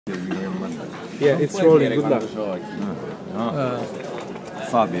Yeah, it's rolling. Good luck.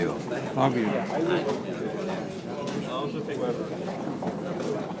 Fabio. Fabio.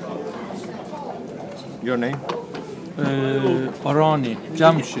 Your name? Arani.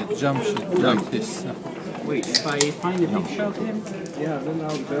 Jamshid. Like this. Wait, if I find a picture of him? Yeah, then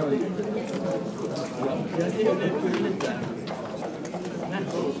I'll tell you.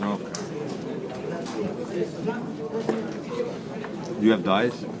 Okay. Do you have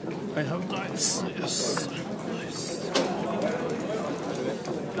dice? I have dice, yes.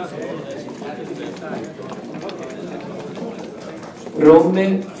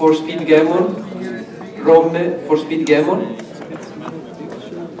 Romme for speed gammon. Romme for speed gammon.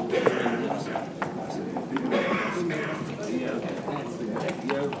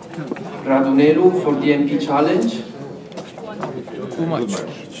 Radunelu for the MP challenge. Too much.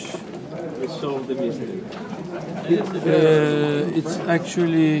 We solved the mystery. It's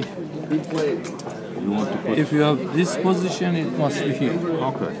actually, You want to put... if you have this position, it must be here.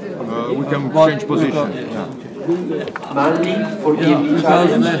 Okay. We can But change position. yeah. Manley for the Yeah, MP because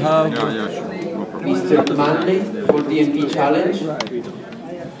challenge. they have Yeah, sure. No problem. Mr. Manley for the MP challenge.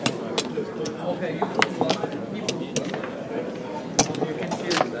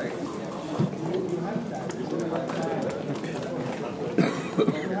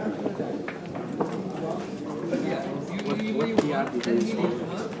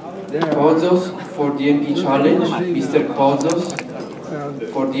 Kozos for the MP challenge. Mr. Kozos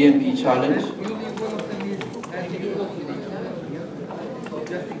for the MP challenge.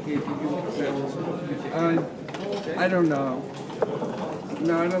 I don't know.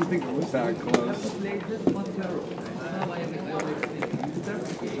 No, I don't think it was that close.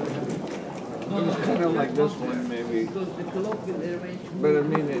 It was kind of like this one, maybe. But I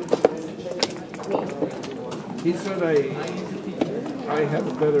mean, he said I have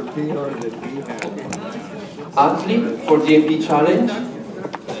a better PR than he had. Athlete for the MP challenge.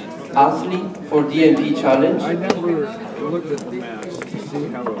 Athlete for the MP challenge. I never looked at the match to see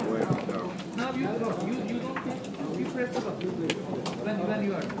how it went, though.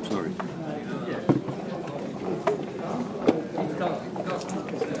 Sorry.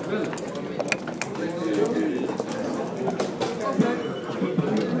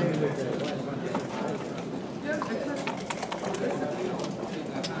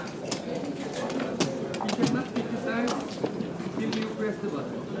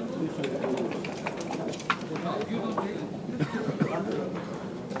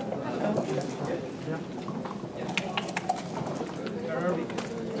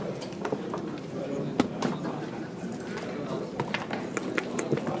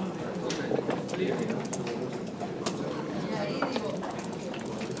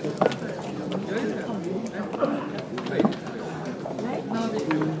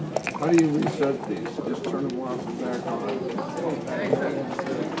 How do you reset these? Just turn them off and back on.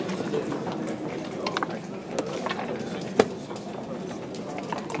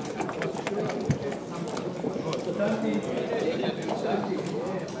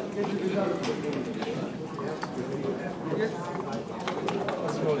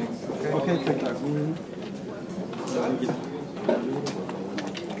 Okay, take that.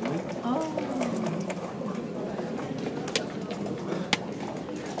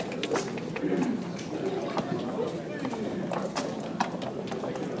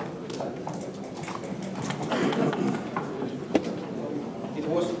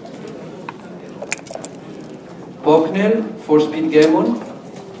 Bucknell for speed gammon.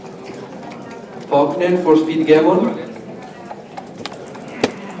 Bucknell for speed gammon.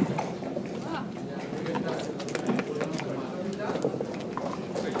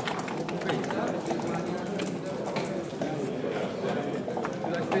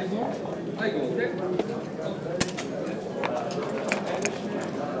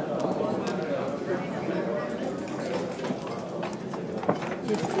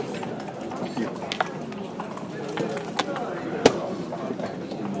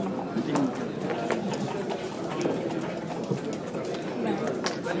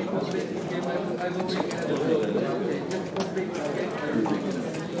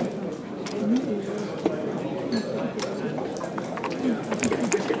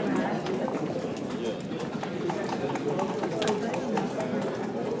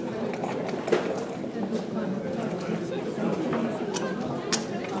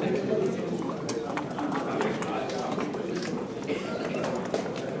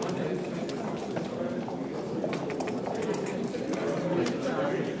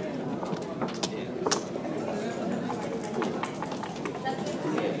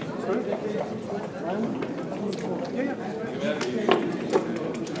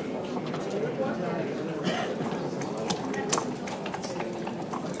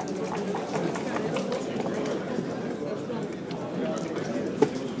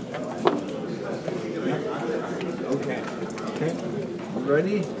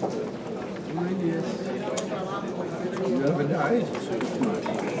 Ready? You haven't died?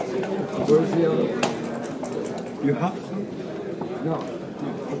 Where's the other one? You have some? No.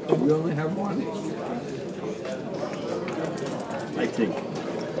 We only have one. I think.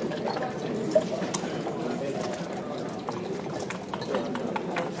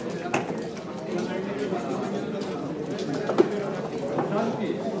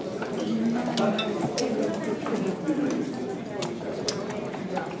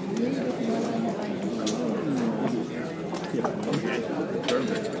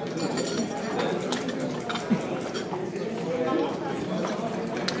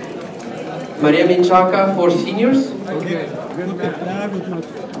 Maria Menchaca for seniors. Okay, good match.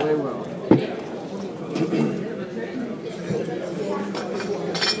 Play well.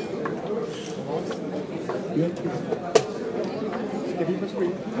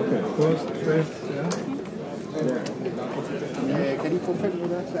 Okay. First, yeah. Kan de få 5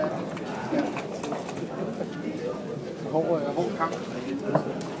 minutter? Så ja. Hård kamp.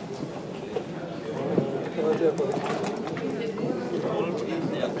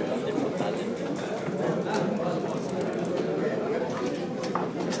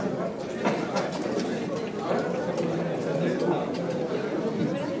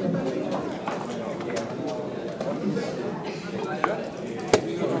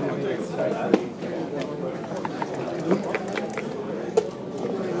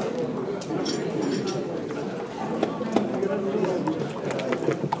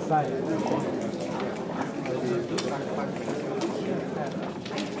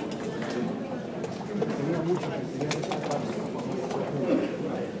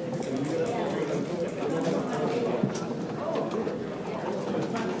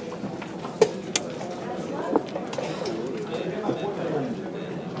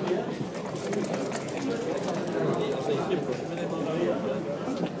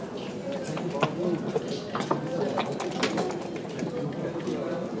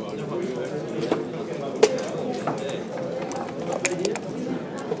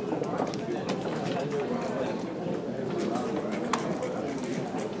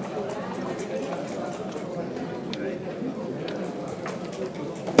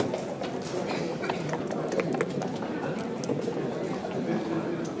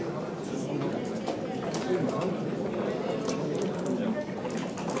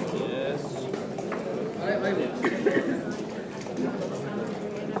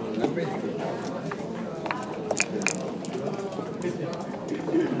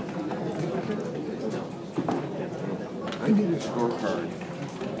 I need a scorecard.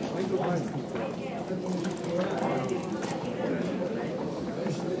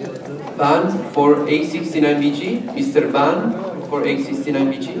 Van for A69BG. Mr. Van for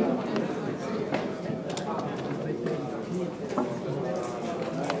A69BG.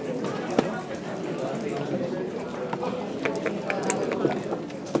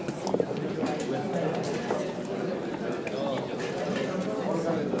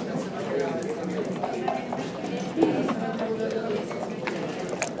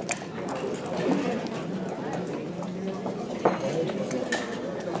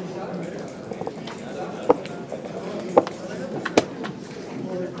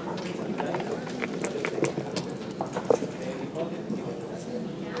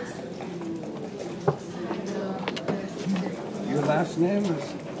 Your last name is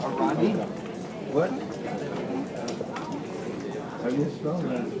Arani? What? How do you spell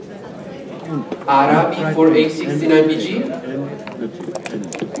that? Arabi for A69BG.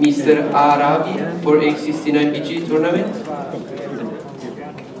 Mr. Arabi for A69BG tournament.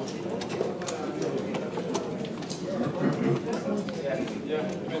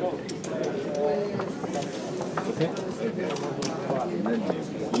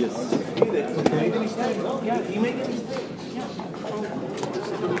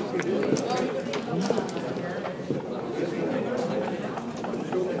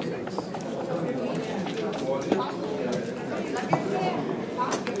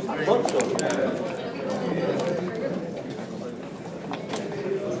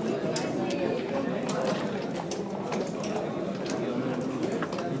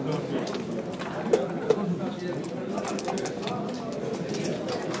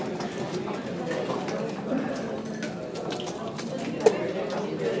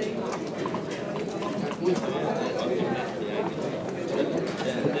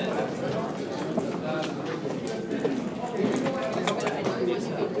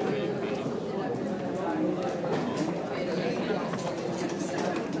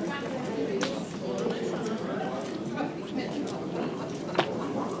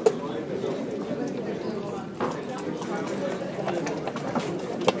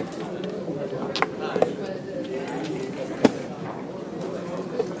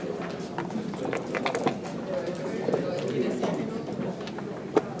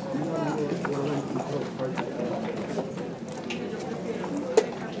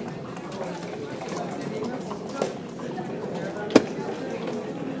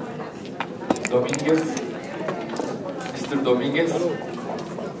 Dominguez. Mr. Dominguez.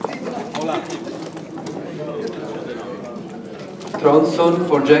 Tronson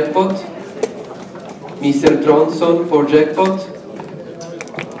for jackpot. Mr. Tronson for jackpot.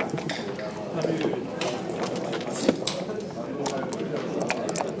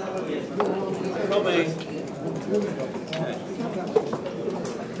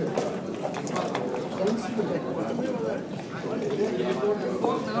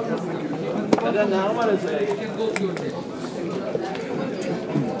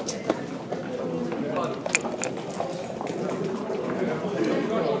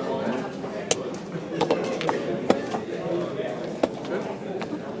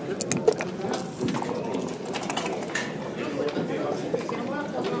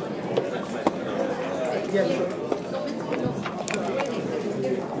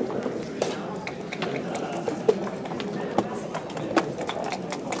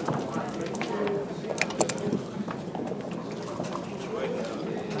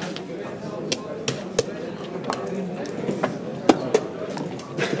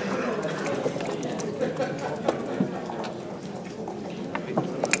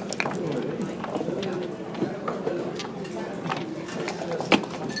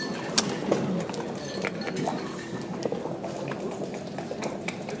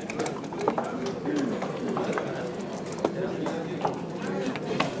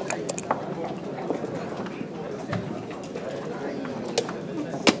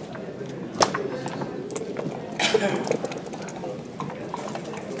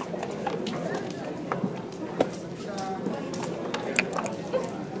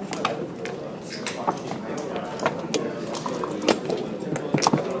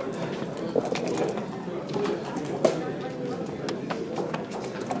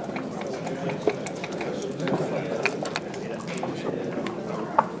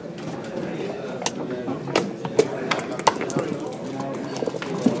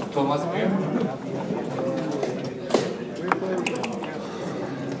 Thomas Beer.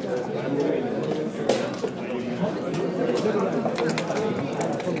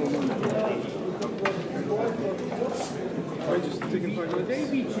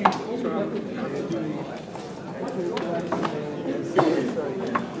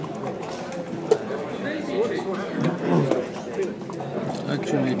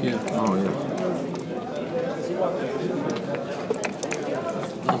 Actually, yeah. Oh, yeah.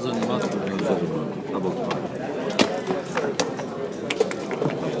 Doesn't matter. Double five.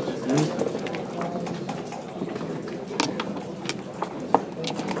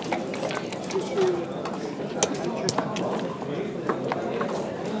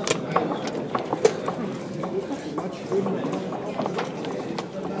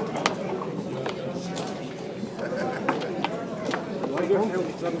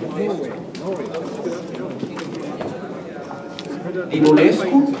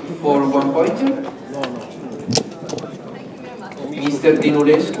 Dinulescu for 1 pointer. Mr.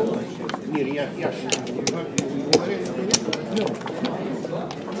 Dinulescu.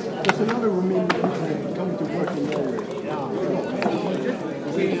 There's another Romanian coming to work in Norway.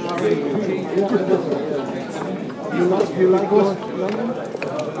 You like London?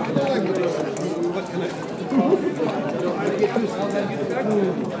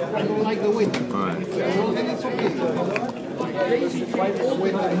 I don't like the wind. Right. Then it's okay.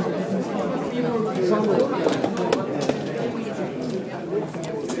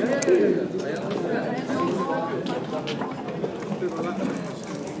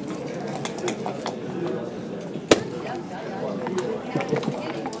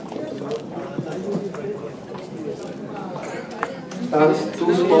 That's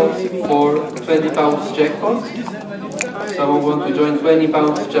 2 spots for 20 pounds jackpot. Someone want to join 20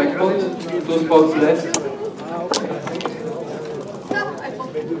 pounds jackpot? 2 spots left.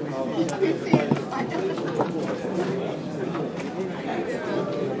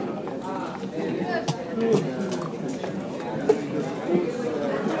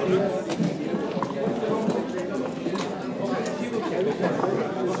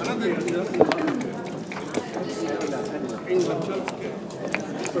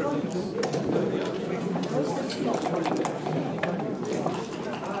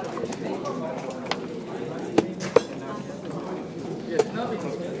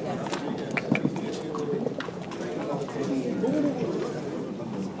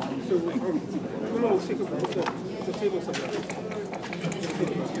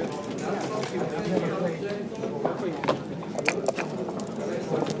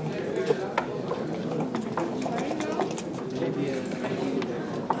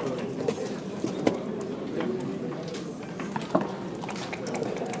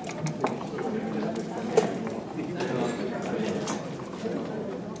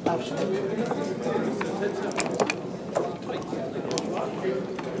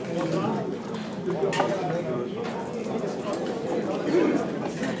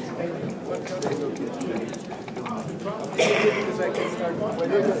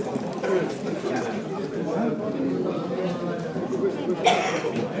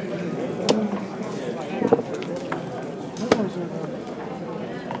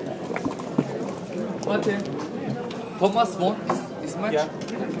 Martin, Thomas won this match? Yeah.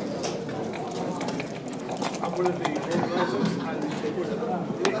 I'm one of the organizers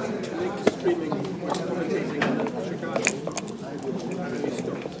and link streaming commentating in Chicago. And we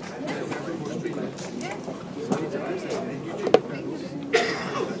stopped. Everyone streaming. So I need to access their YouTube channels.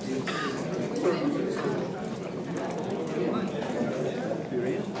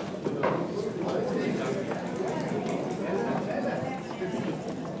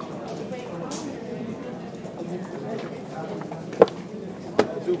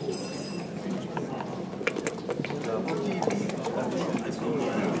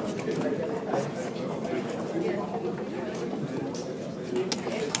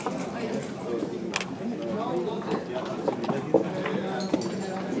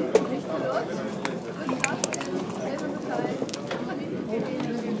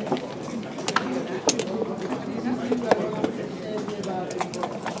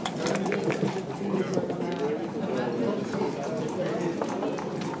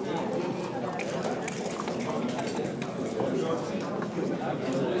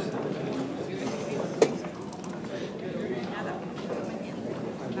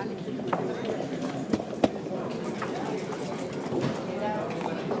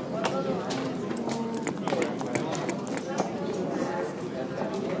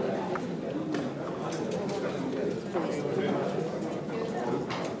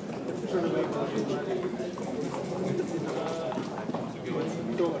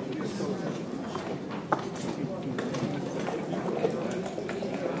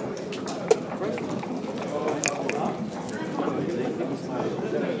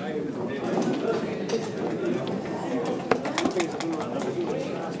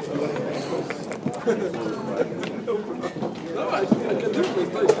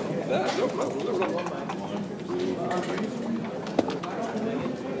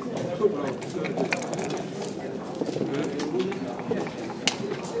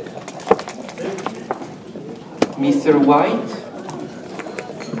 Mr. White,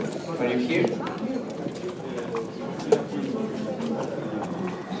 are you here?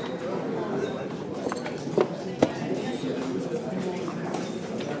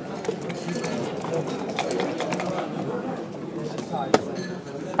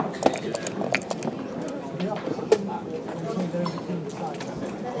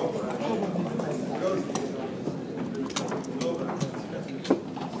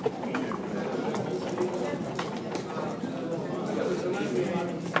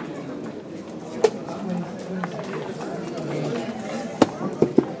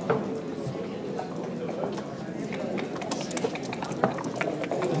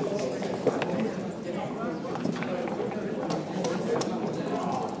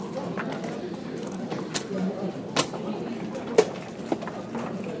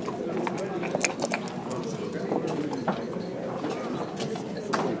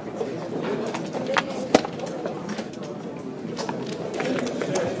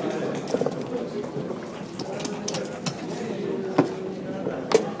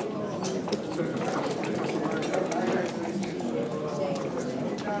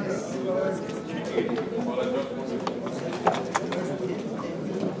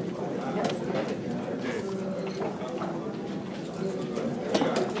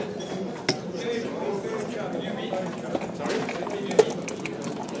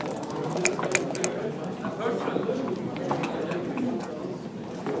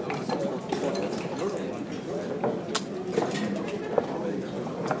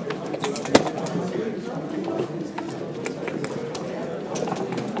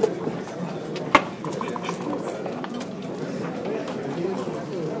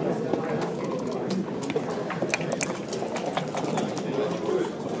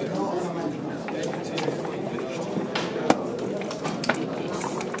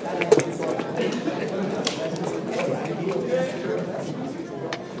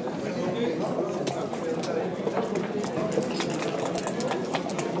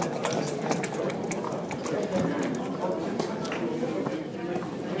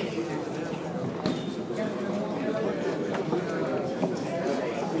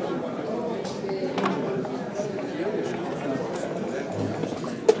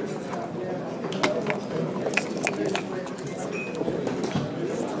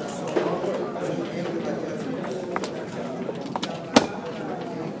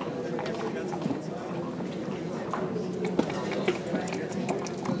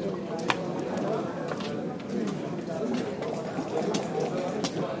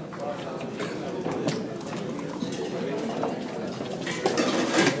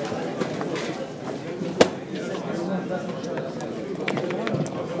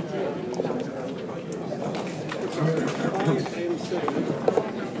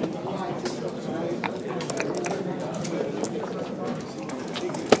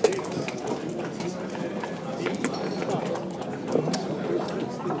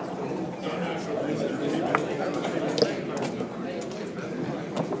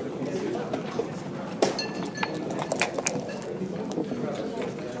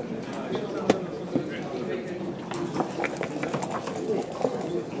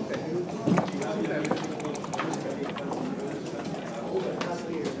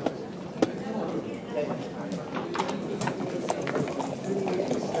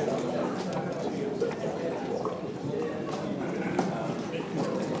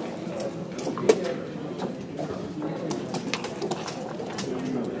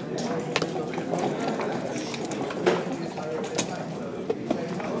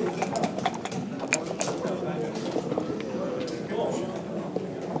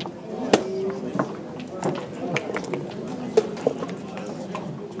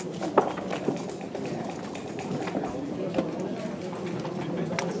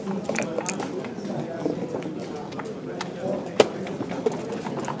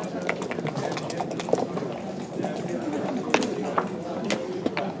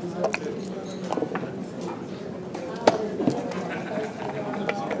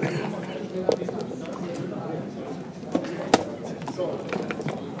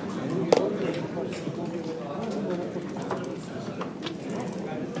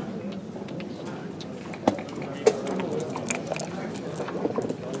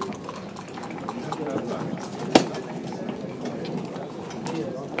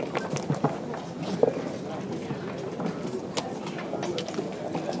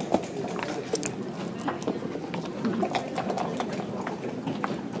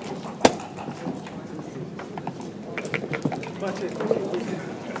 So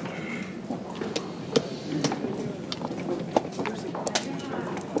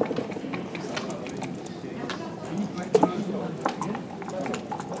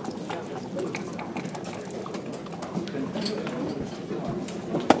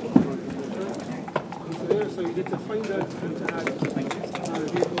you need to find out how to add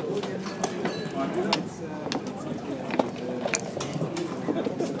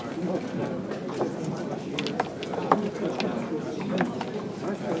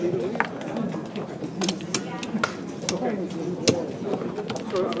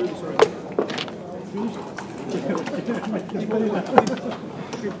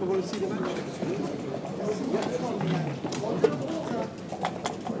people want to see the match.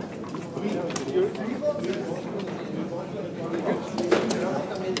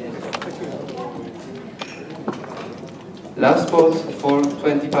 Last spot for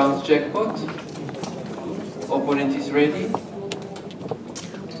 £20 jackpot. Opponent is ready.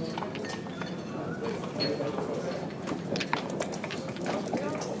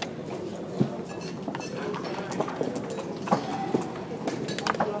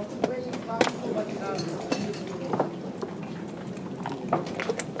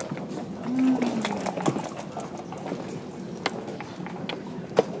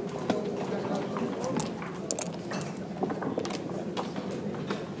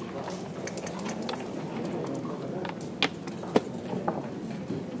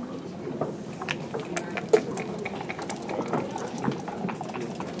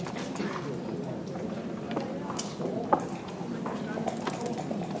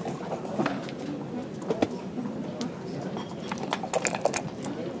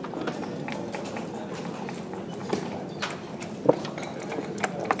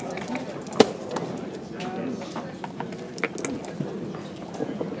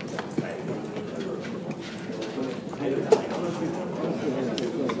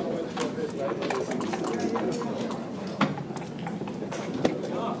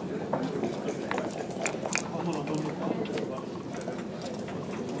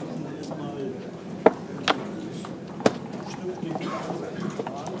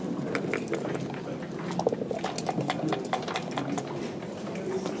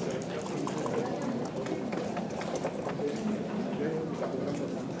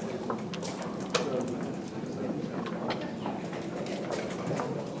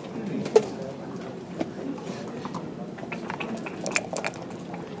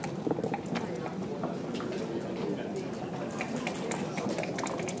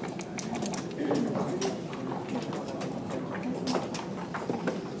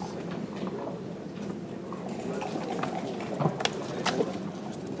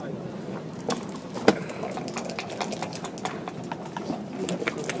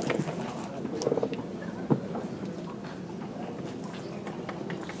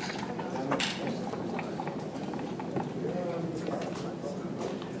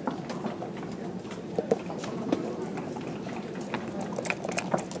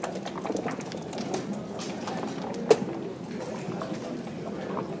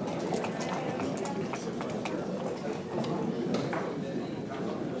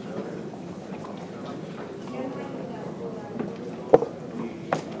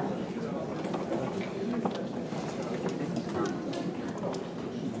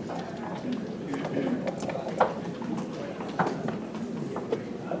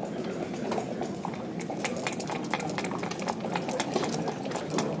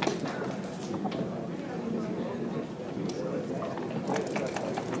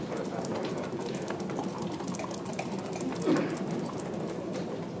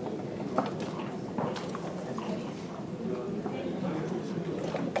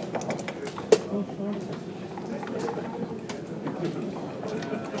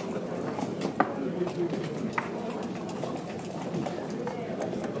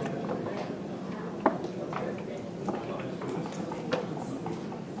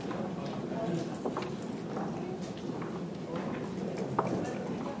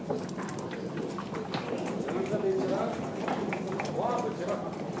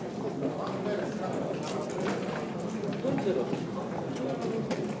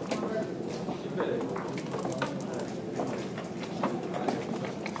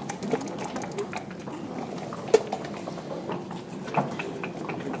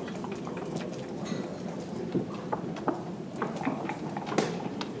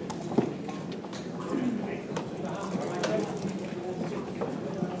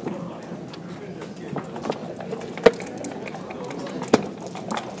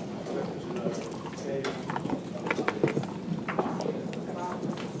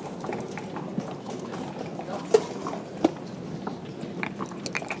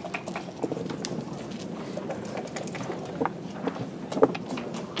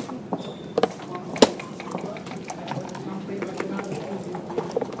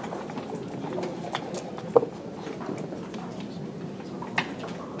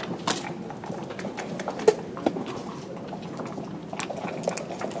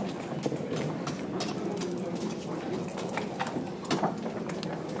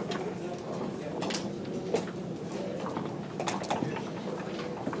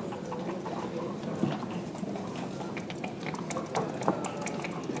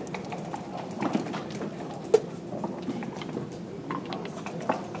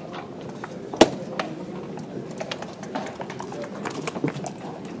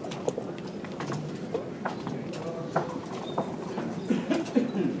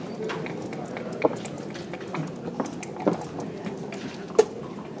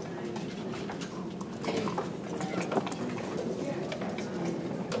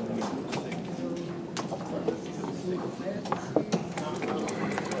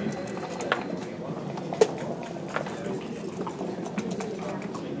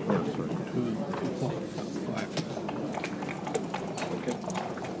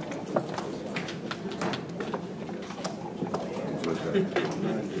 Always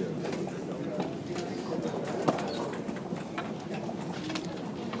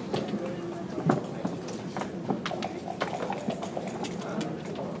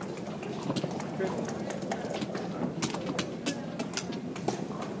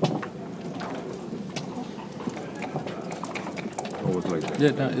like that.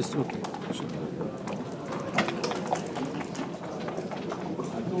 Yeah, no, it's okay.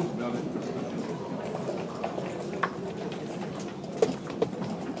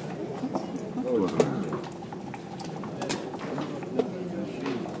 Always like that.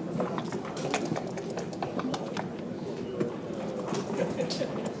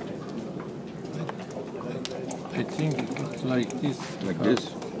 I think it's like this. Like this?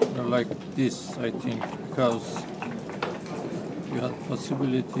 No, like this, I think, because you had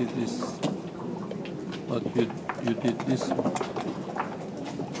possibility this, but you did this one.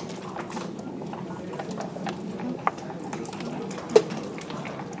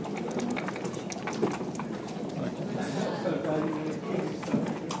 Like this.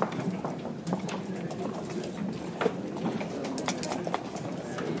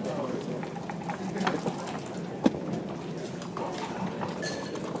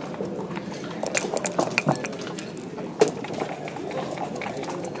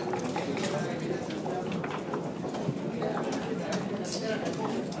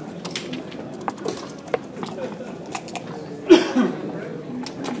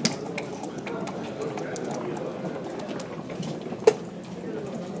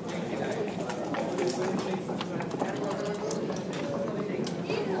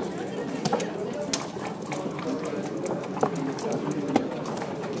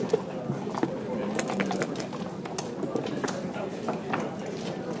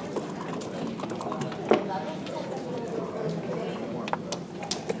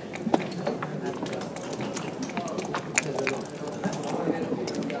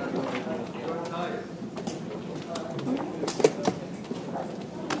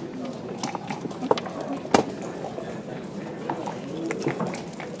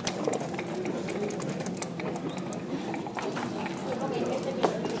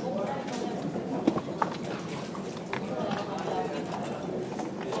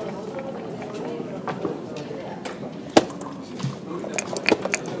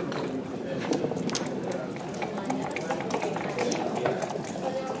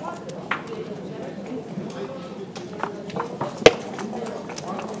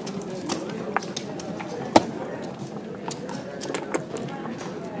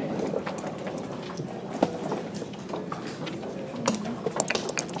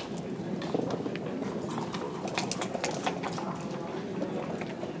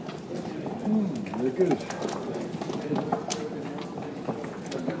 Very good.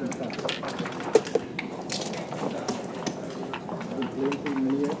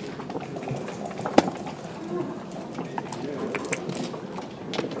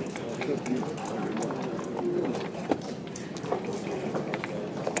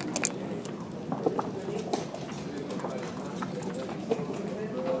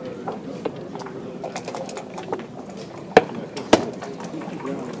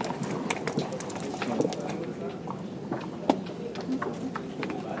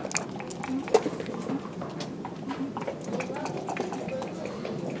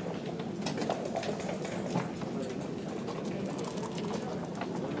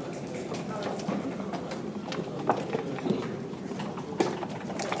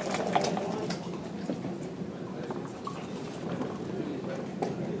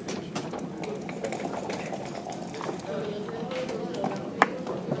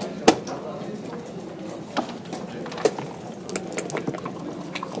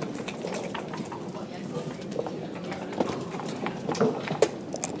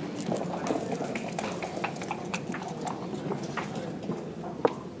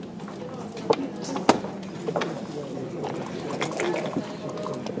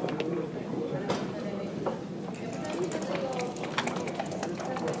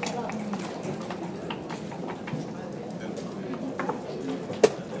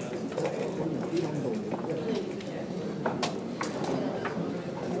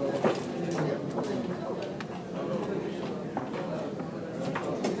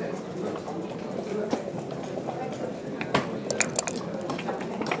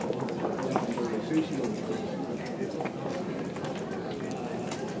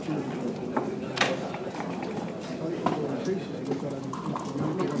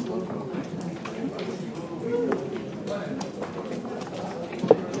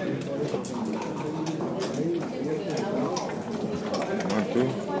 One, two.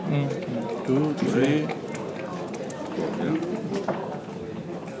 2, 3. Yeah.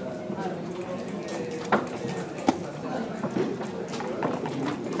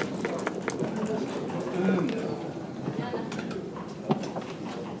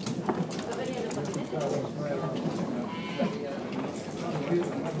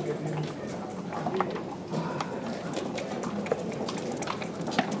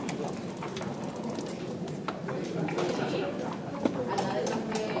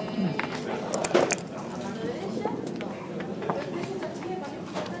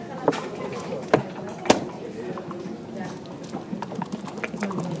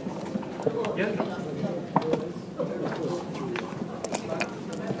 Yeah.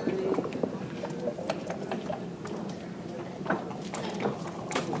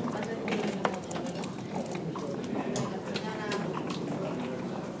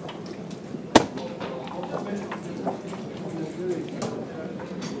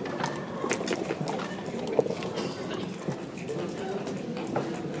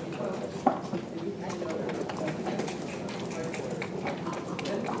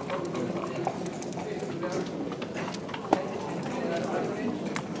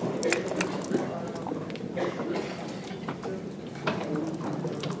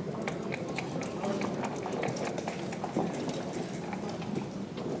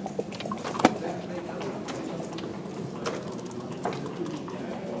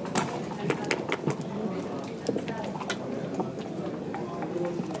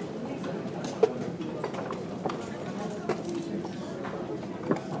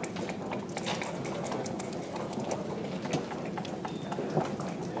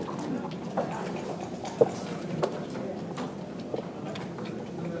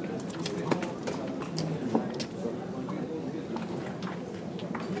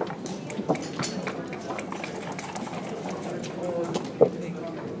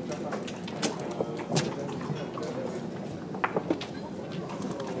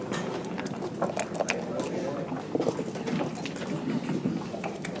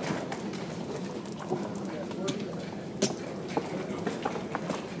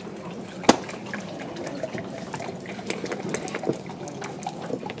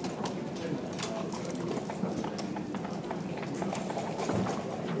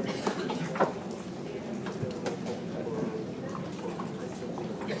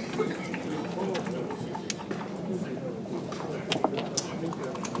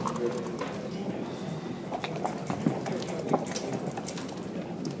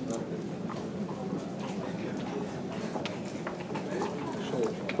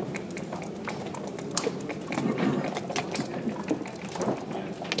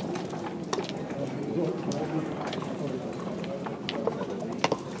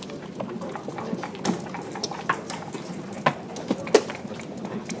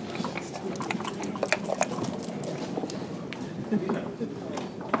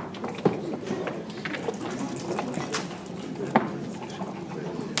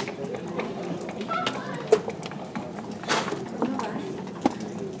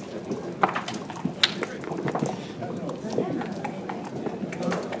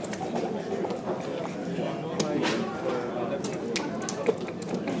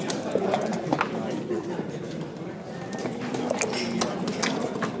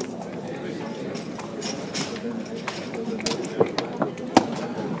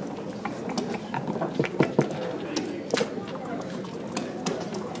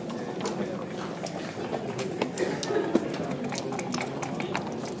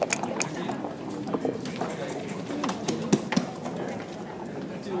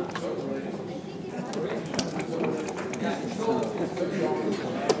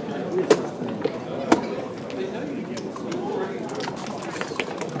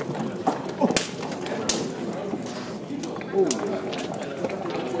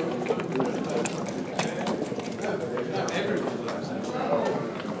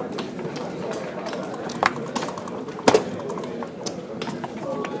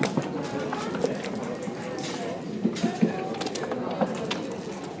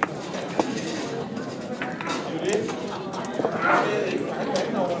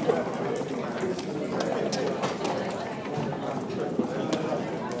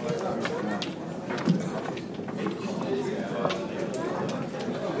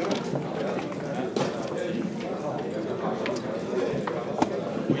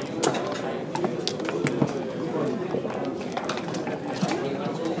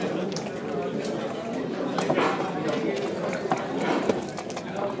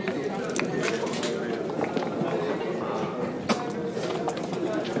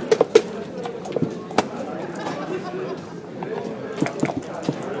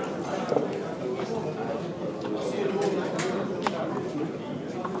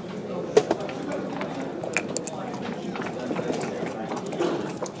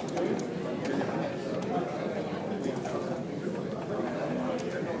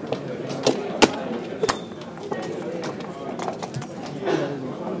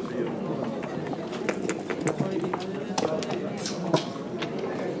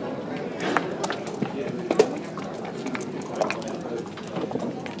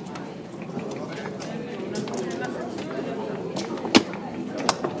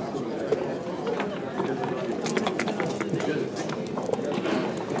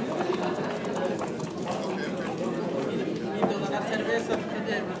 If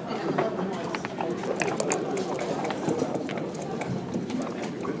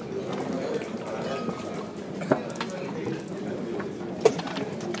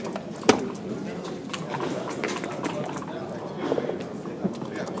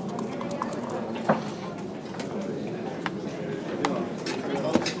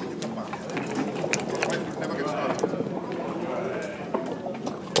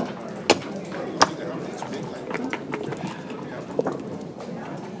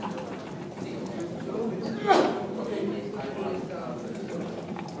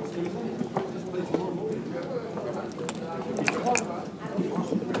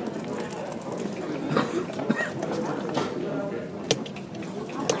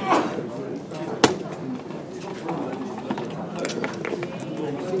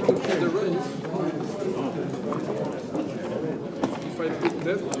I put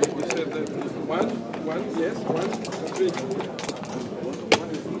that, you said that one, yes, 1, 3.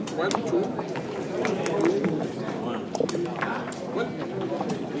 1, 2. What?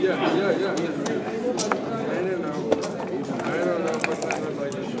 Yeah. I don't know, but I don't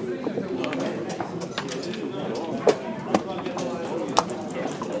like it.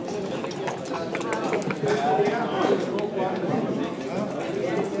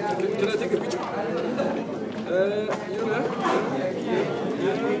 Can I take a picture? You know?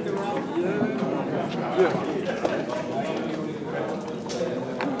 Yeah.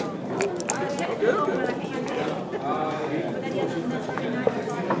 Okay.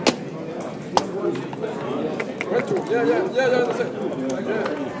 Right to, yeah, that's it.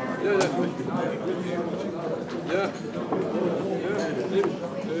 Yeah, that's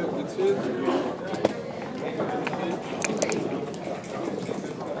it.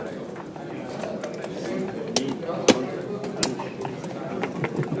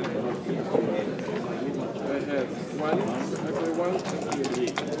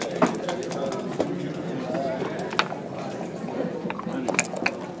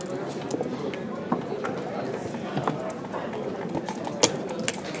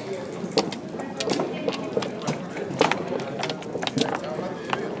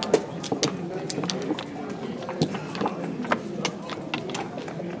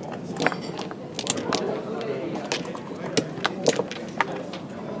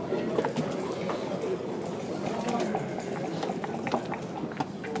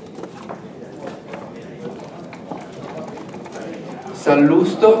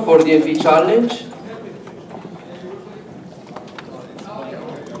 Sallusto for the FE challenge.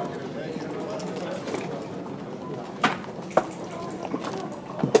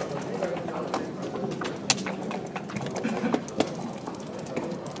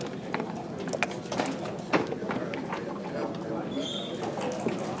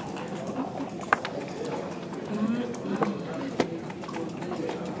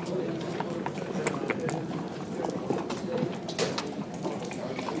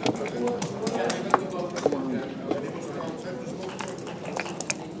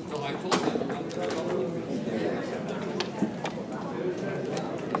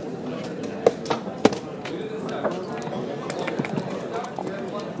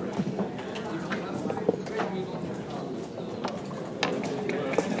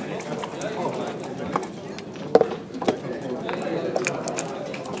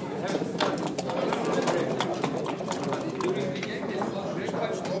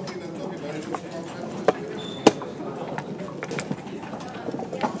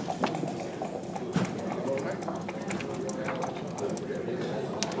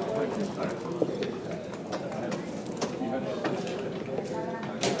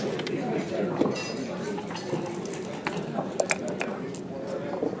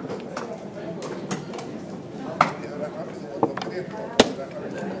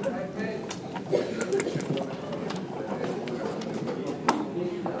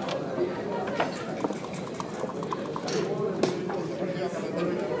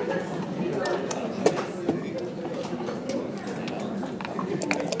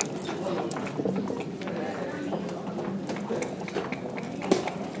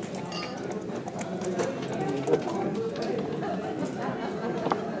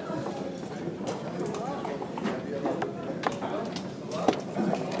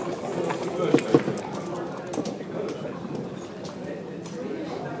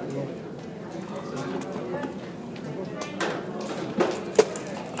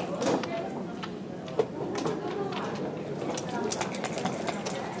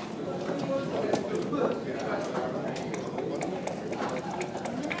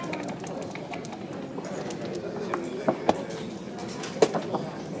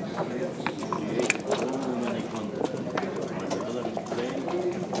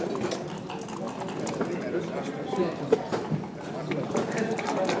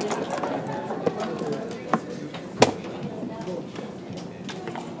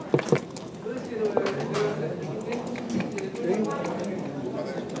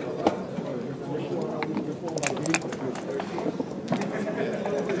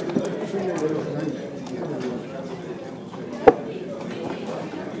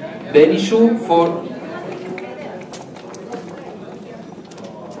 Benishu for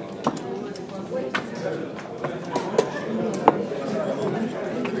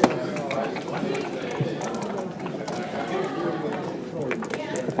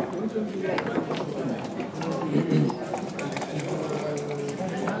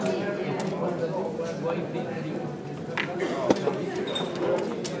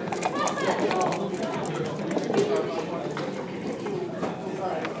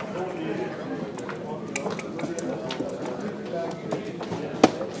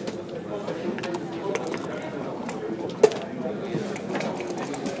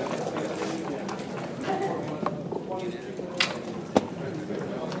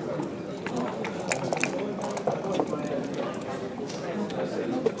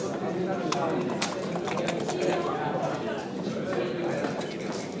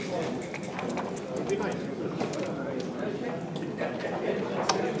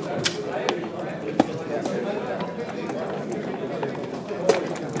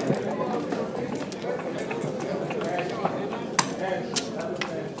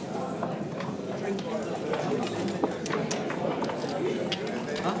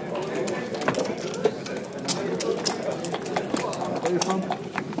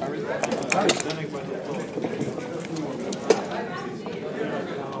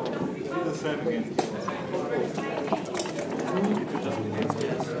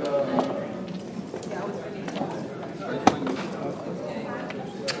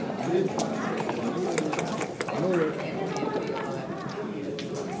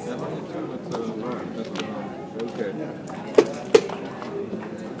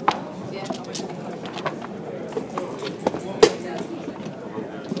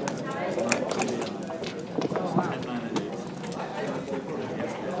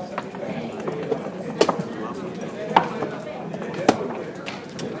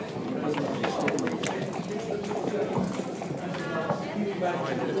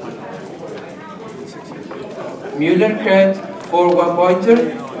Müller-Kret for 1 pointer.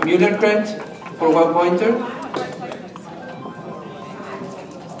 Müller-Kret for 1 pointer.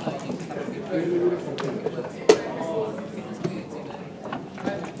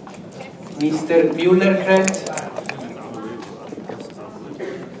 Mr. Müller-Kret.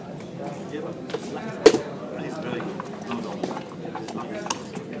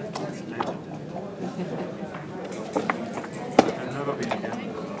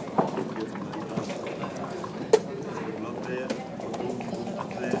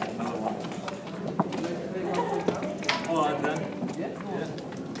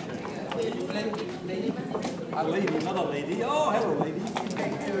 A lady, another lady. Oh, hello, lady.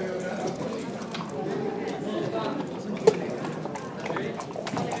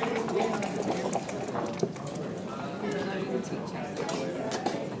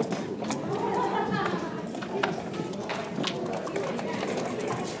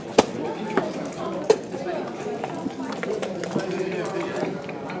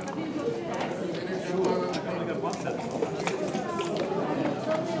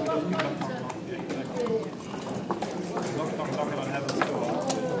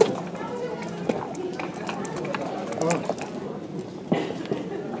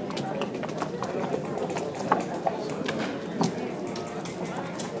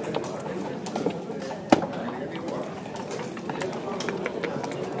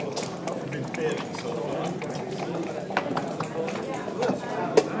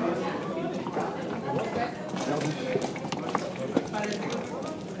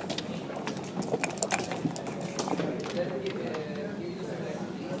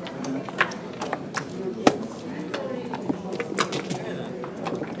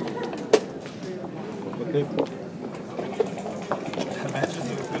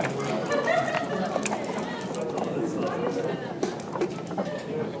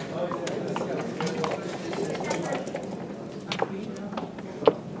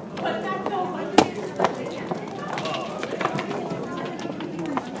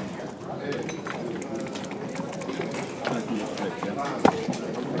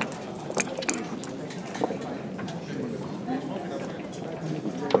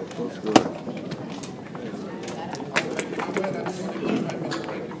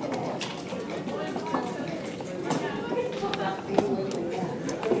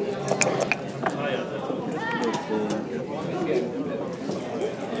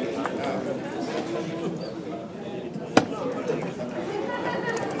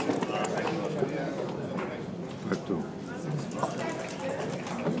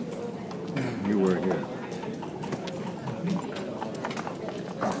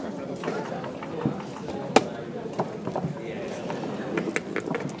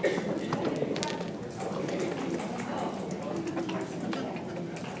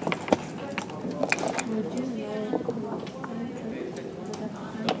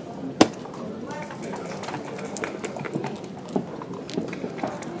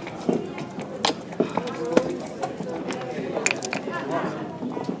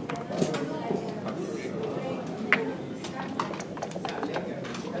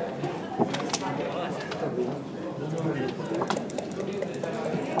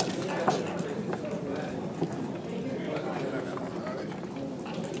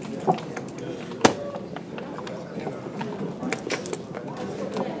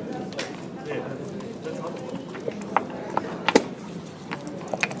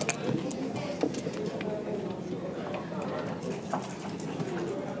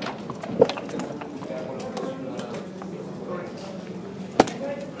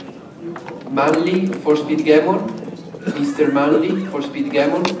 Manley for Speed Gammon. Mr. Manley for Speed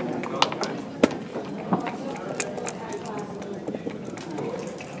Gammon.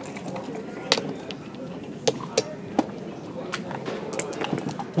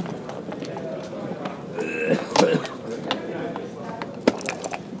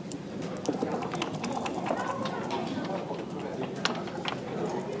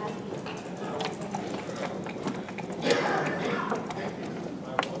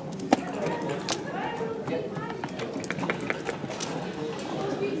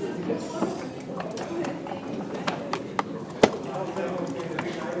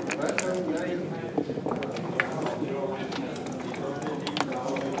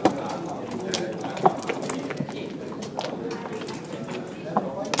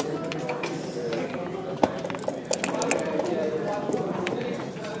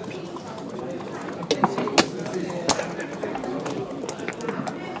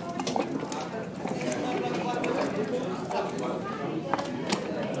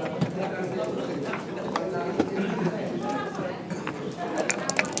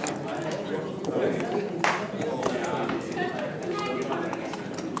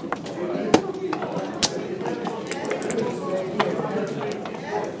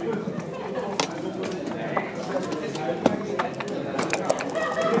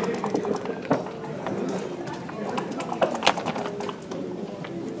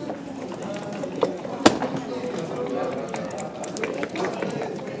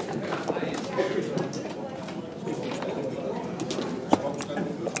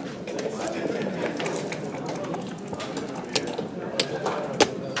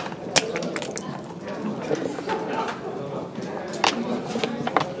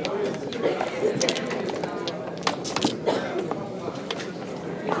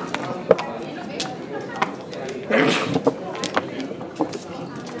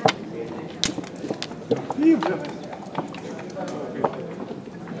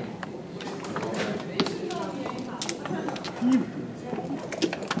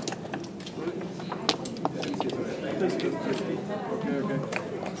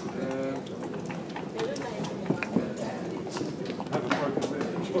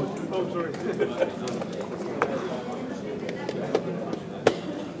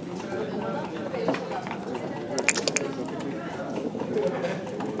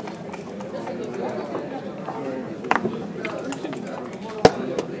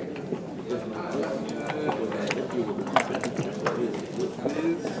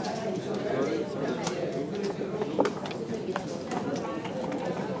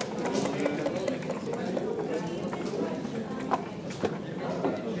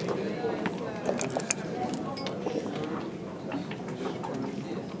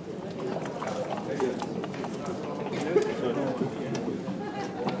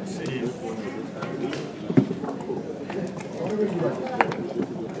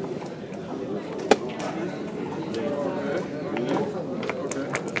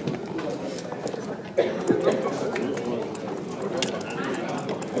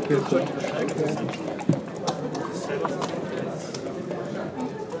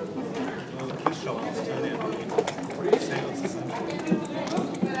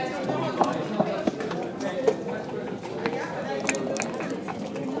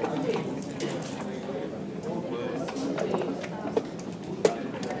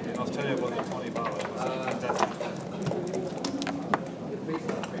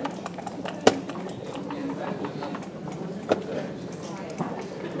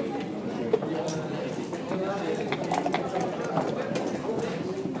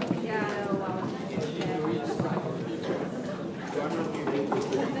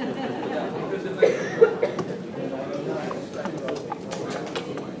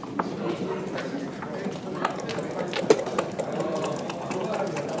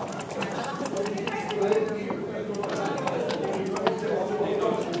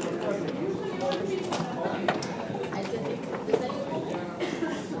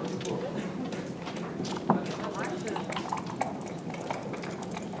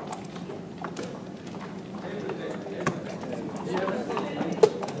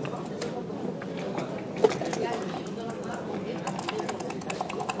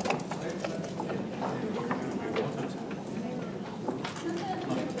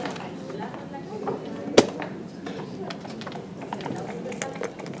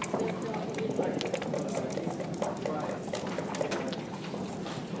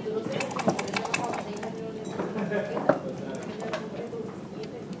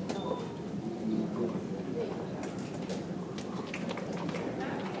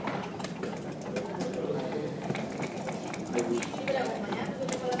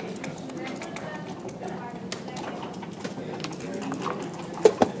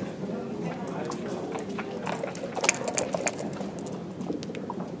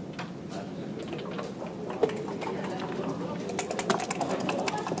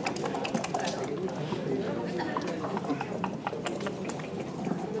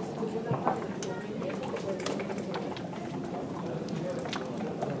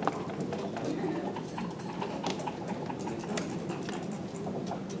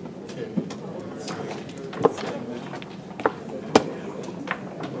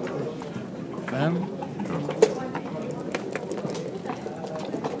 FM.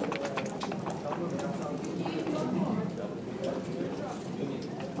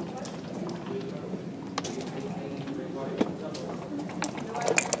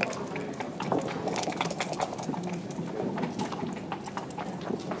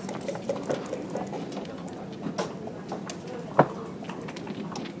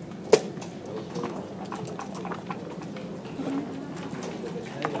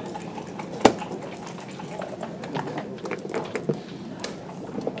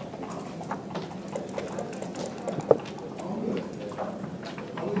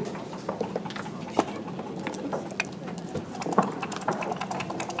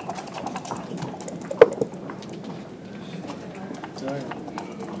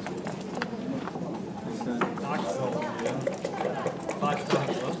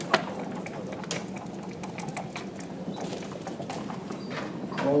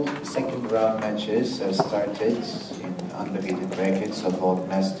 All second round matches have started in undefeated brackets of both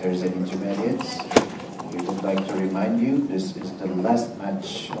masters and intermediates. We would like to remind you this is the last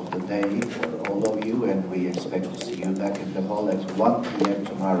match of the day for all of you, and we expect to see you back in the hall at 1 p.m.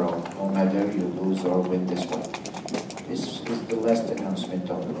 tomorrow, no matter you lose or win this one. This is the last announcement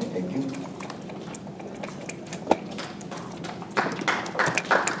of the day. Thank you.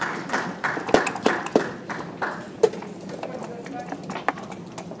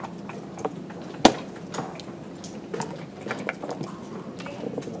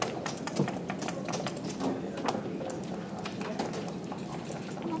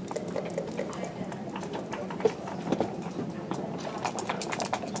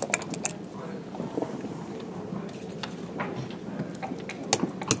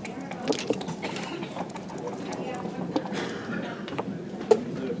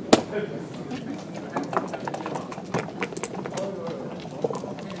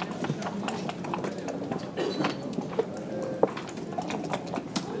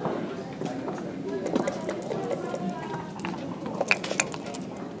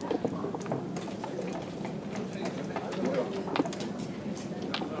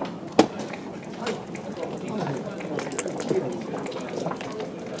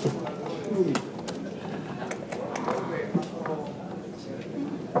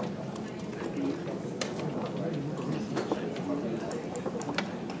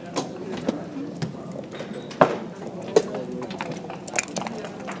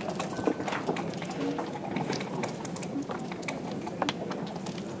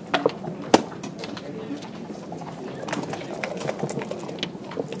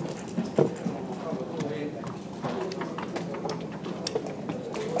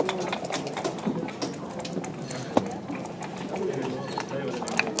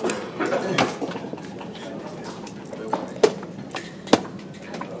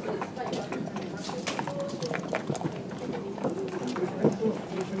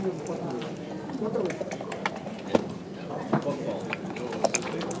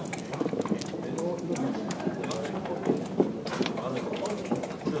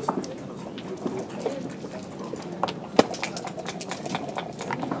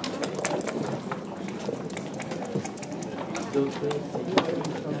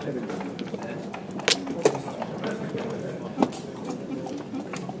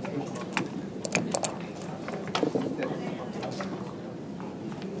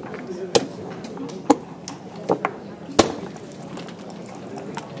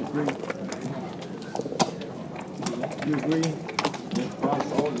 You agree?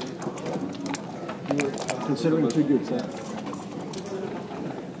 You're considering 2 good, sir.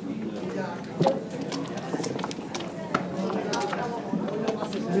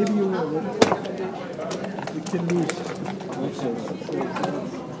 Maybe you will. You can lose.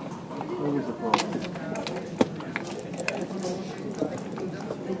 Always a problem.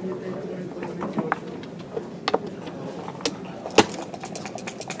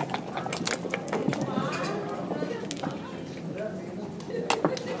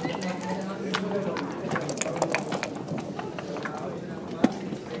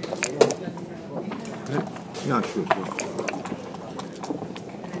 Yeah, sure.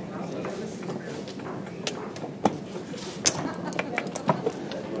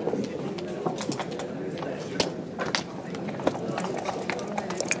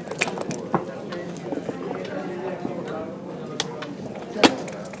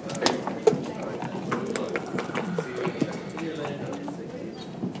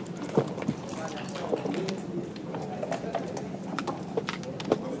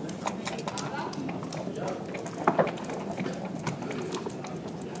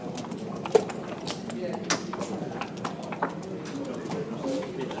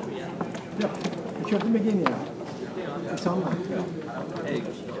 Köpte mig in igen. Samma. Ja.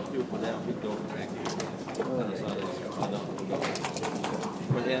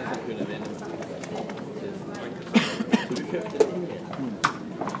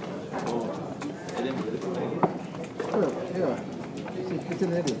 Sitter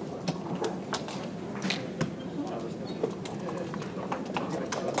nere.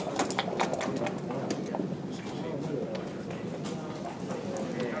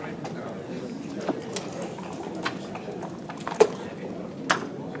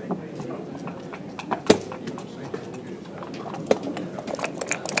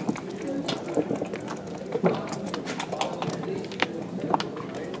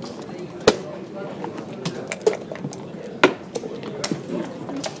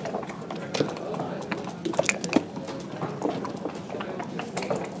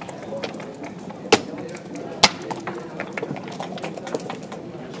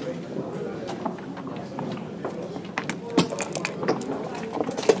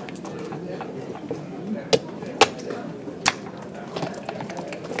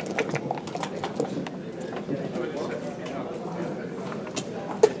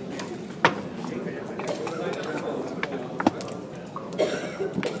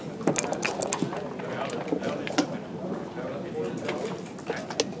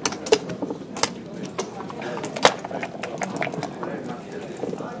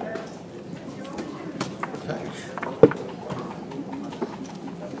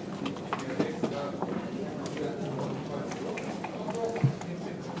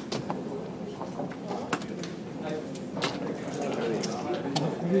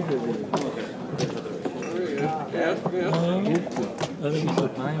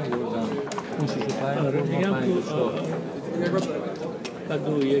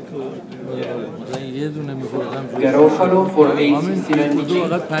 Garofalo for 869 BG.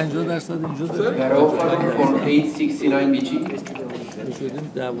 Garofalo for 869 BG.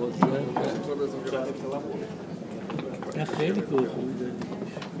 خیلی خوبی دادی.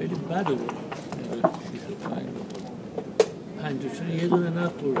 خیلی بد بود. 5 یه دونه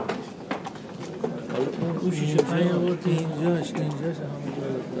نخورد. اون 6 5 آورد اینجاش همه جا.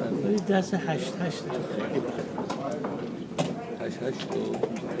 ولی دست 8 8 خیلی بد. 8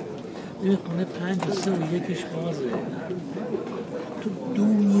 این خونه 5 3 و یکیش بازه. تو دو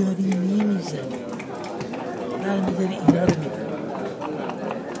میاری نمیزنی. برمیداری اینا رو میداری.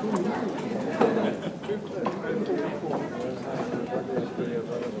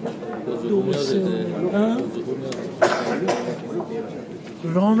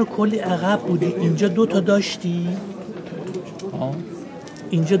 رانو کلی عقب بودی. اینجا 2 تا داشتی.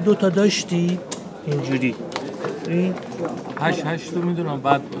 اینجا 2 تا داشتی. اینجوری 8 رو میدونم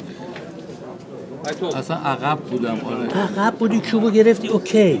بعد بوده. اصلا عقب بودم. آره عقب بودی کیوبو گرفتی.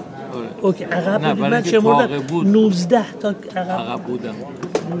 اوکی اوکی عقب بودی. من چه مورد 19 تا عقب بودم.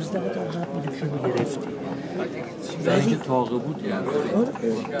 19 تا عقب بودی کیوبو گرفتی. ولی تاقه بود یعنی.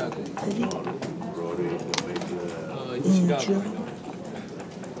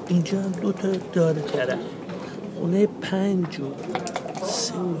 اینجا هم 2 تا داره طرف. خونه 5 و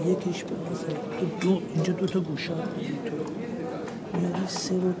 3 و یکیش بازه. اینجا 2 تا گوشات بودی تو. میاری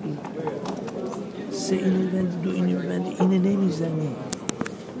 3 و 2. 3 اینو ببندی 2 اینو ببندی. اینو نمیزنی.